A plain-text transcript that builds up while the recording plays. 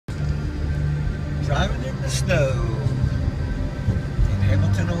Driving in the snow in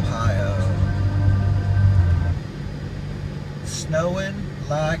Hamilton, Ohio. Snowing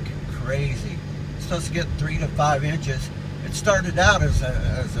like crazy. It's supposed to get 3 to 5 inches. It started out as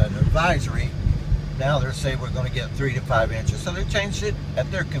an advisory. Now they're saying we're going to get 3 to 5 inches. So they changed it at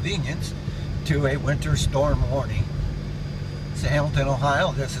their convenience to a winter storm warning. It's Hamilton,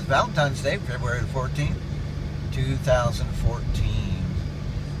 Ohio. This is Valentine's Day, February 14th, 2014.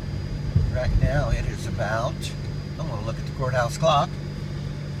 Right now it is about, I'm going to look at the courthouse clock.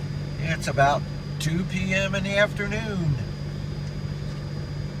 It's about 2 p.m. in the afternoon.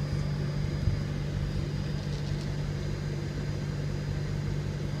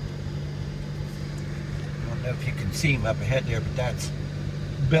 I don't know if you can see him up ahead there, but that's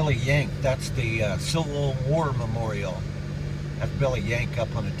Billy Yank. That's the Civil War Memorial. That's Billy Yank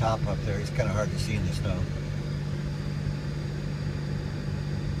up on the top up there. He's kind of hard to see in the snow.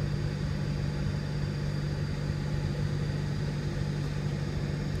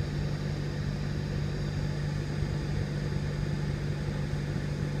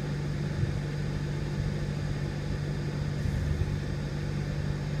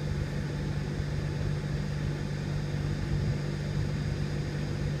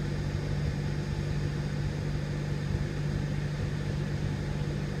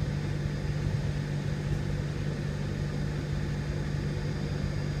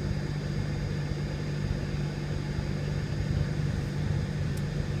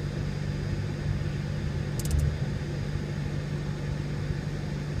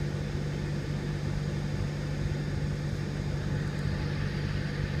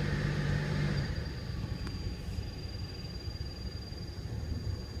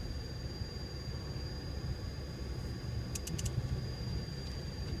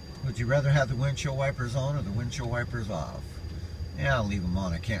 Would you rather have the windshield wipers on or the windshield wipers off? Yeah, I'll leave them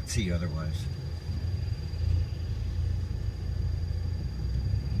on. I can't see otherwise.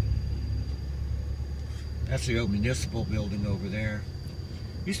 That's the old municipal building over there.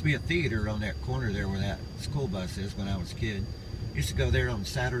 Used to be a theater on that corner there where that school bus is when I was a kid. Used to go there on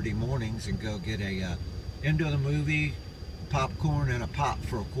Saturday mornings and go get a into the movie, popcorn, and a pop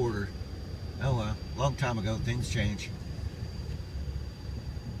for $0.25. Oh well, long time ago, things change.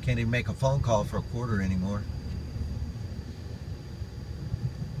 Can't even make a phone call for $0.25 anymore.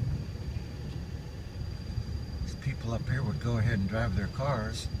 These people up here would go ahead and drive their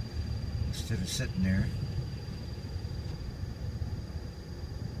cars instead of sitting there.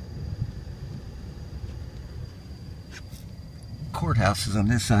 Courthouse is on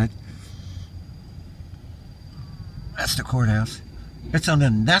this side. That's the courthouse. It's on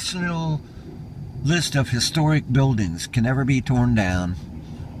the National List of Historic Buildings. Can never be torn down.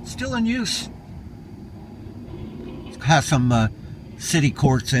 Still in use. It has some city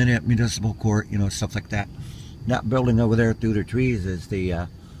courts in it, municipal court, you know, stuff like that. That building over there through the trees is the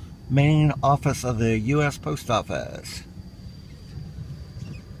main office of the U.S. Post Office.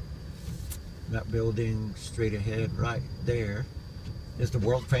 That building straight ahead right there is the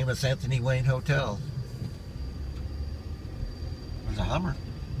world famous Anthony Wayne Hotel. There's a Hummer.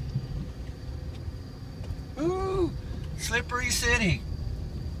 Ooh, Slippery City.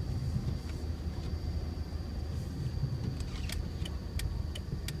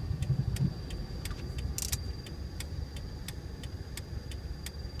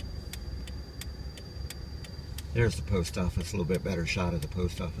 There's the post office, a little bit better shot of the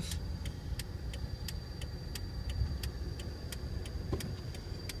post office.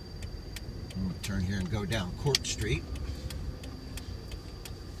 I'm going to turn here and go down Court Street.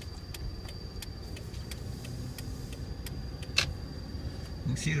 You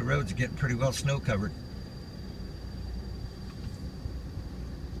can see the roads are getting pretty well snow covered.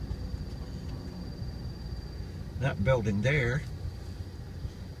 That building there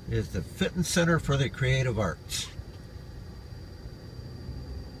is the Fitton Center for the Creative Arts.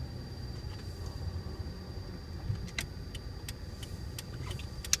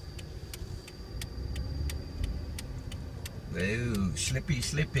 Whoa, slippy,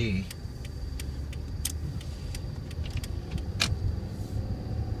 slippy.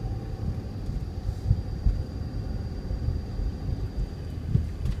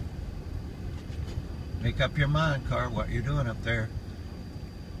 Make up your mind, car, what you're doing up there.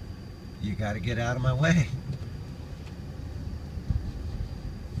 You got to get out of my way.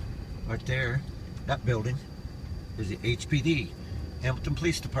 Right there, that building is the HPD, Hamilton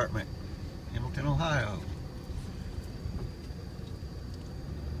Police Department, Hamilton, Ohio.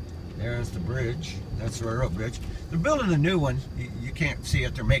 There's the bridge. That's the railroad bridge. They're building a new one. You can't see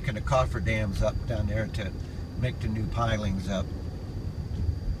it. They're making the cofferdams up down there to make the new pilings up.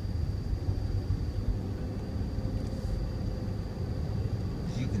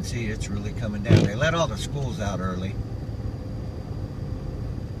 can see it's really coming down. They let all the schools out early.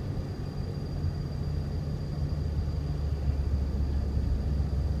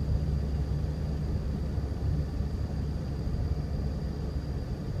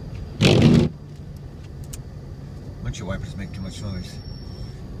 Windshield wipers make too much noise.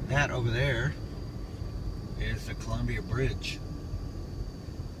 That over there is the Columbia Bridge,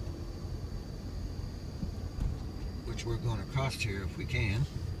 which we're going across here if we can.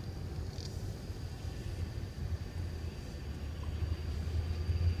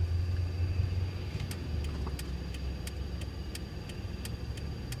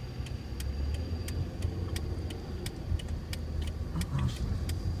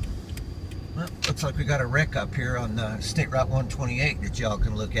 Well, looks like we got a wreck up here on State Route 128 that y'all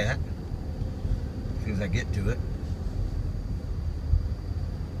can look at as soon as I get to it.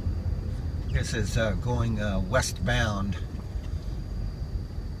 This is going westbound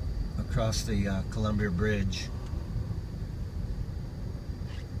across the Columbia Bridge.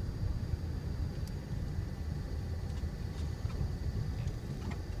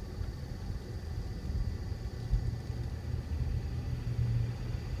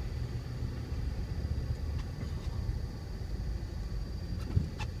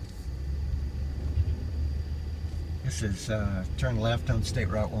 This is turn left on State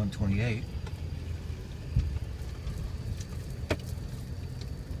Route 128.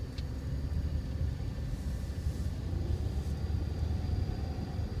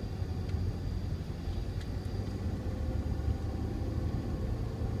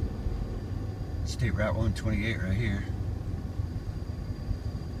 State Route 128 right here.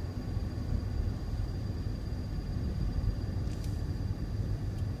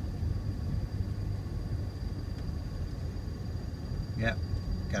 Yep,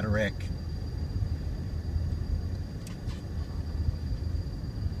 got a wreck.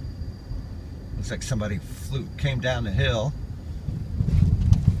 Looks like somebody came down the hill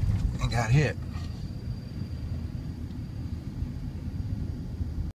and got hit.